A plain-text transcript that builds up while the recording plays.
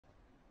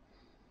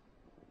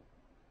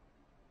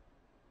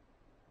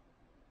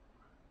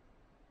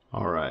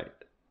All right,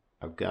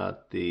 I've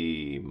got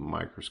the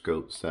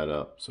microscope set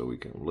up so we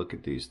can look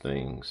at these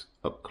things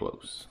up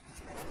close.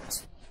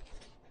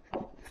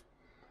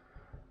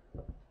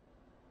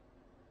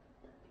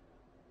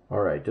 All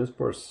right, just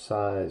for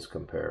size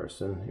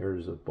comparison,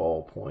 here's a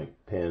ballpoint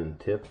pen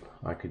tip.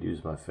 I could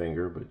use my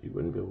finger, but you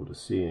wouldn't be able to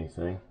see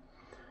anything.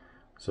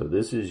 So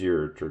this is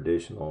your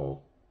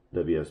traditional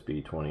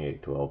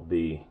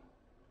WS2812b.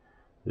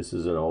 This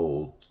is an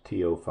old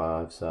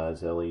TO5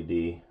 size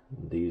LED.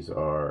 These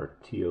are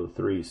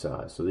TO3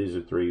 size. So these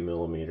are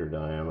 3mm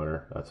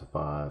diameter. That's a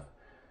 5.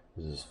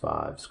 This is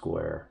 5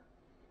 square.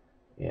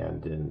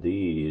 And then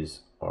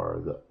these are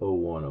the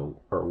 010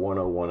 or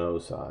 1010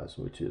 size,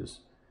 which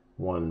is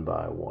 1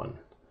 by 1.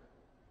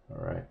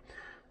 All right.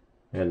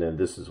 And then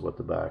this is what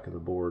the back of the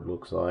board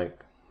looks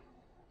like.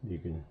 You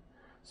can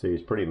see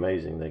it's pretty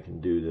amazing they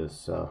can do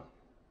this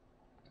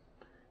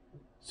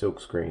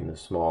silk screen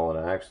this small, and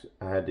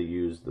I had to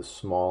use the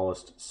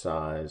smallest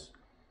size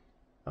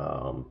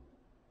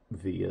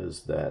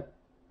vias that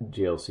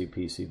GLC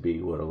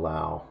PCB would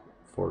allow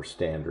for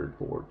standard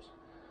boards.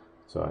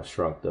 So I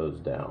shrunk those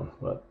down,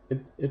 but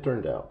it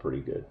turned out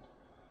pretty good.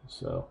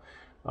 So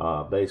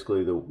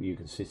basically you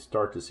can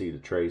start to see the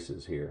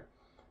traces here.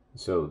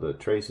 So the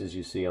traces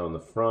you see on the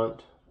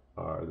front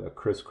are the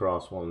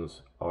crisscross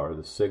ones, are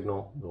the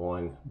signal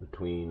going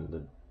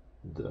between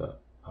the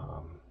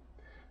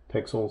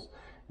pixels,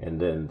 and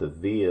then the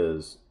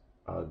vias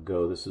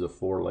this is a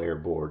 4-layer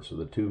board, so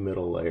the 2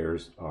 middle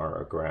layers are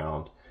a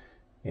ground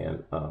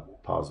and a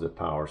positive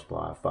power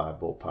supply,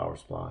 5-volt power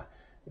supply,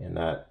 and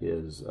that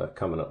is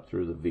coming up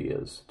through the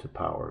vias to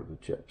power the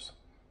chips.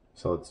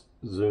 So let's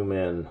zoom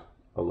in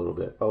a little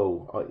bit.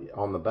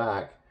 On the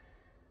back,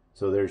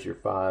 so there's your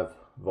 5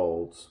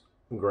 volts,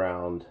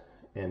 ground,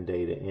 and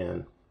data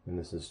in, and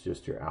this is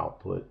just your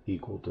output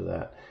equal to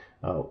that.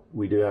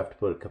 We do have to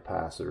put a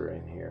capacitor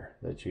in here,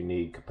 that you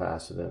need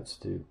capacitance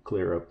to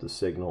clear up the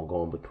signal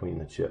going between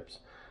the chips.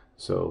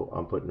 So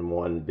I'm putting in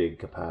one big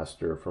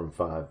capacitor from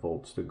 5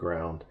 volts to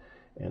ground,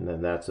 and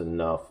then that's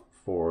enough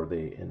for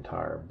the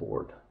entire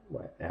board.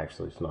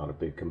 Actually, it's not a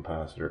big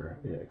capacitor.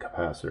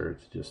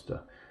 It's just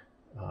a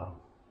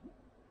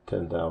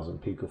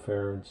 10,000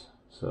 picofarads,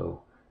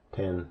 so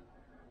 10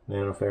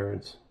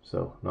 nanofarads.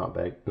 So not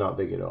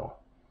big at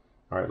all.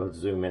 All right, let's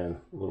zoom in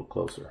a little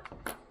closer.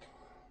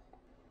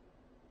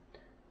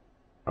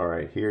 All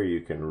right, here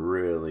you can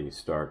really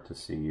start to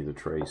see the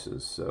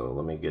traces. So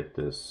let me get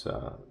this.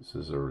 This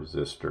is a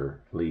resistor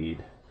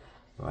lead.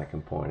 I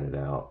can point it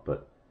out,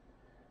 but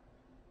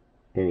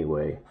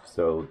anyway,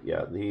 so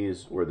yeah,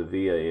 these where the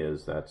VA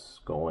is, that's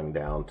going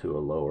down to a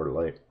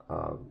lower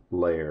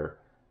layer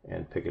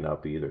and picking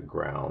up either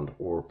ground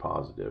or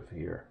positive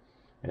here.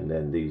 And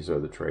then these are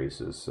the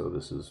traces. So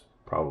this is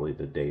probably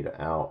the data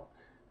out.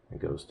 It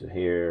goes to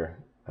here,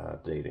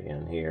 data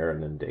in here,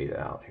 and then data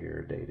out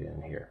here, data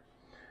in here.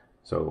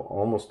 So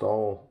almost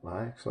all,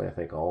 actually I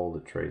think all the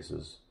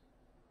traces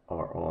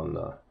are on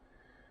the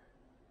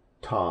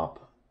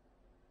top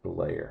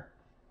layer,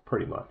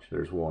 pretty much.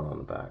 There's one on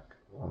the back,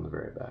 on the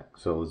very back.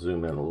 So let's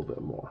zoom in a little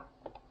bit more.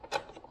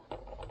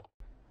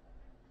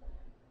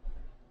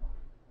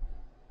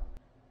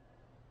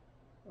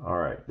 All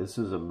right, this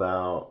is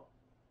about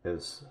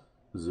as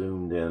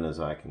zoomed in as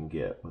I can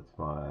get with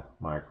my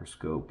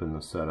microscope and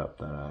the setup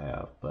that I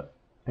have. But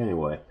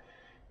anyway,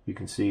 you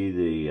can see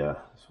you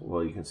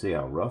can see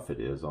how rough it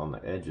is on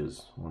the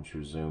edges once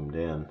you're zoomed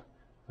in.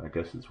 I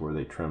guess it's where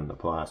they trim the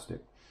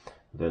plastic.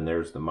 Then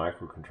there's the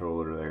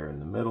microcontroller there in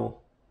the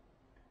middle,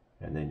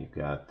 and then you've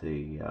got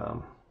the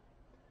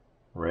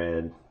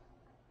red,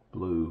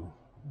 blue,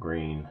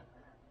 green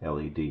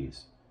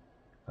LEDs,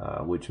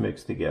 which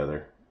mix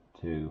together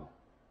to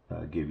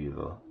give you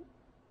the,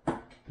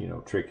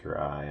 trick your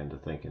eye into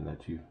thinking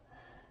that you've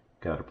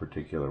got a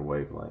particular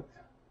wavelength.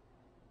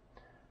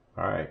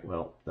 All right,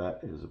 well,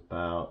 that is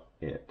about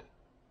it.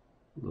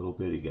 Little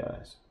bitty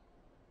guys.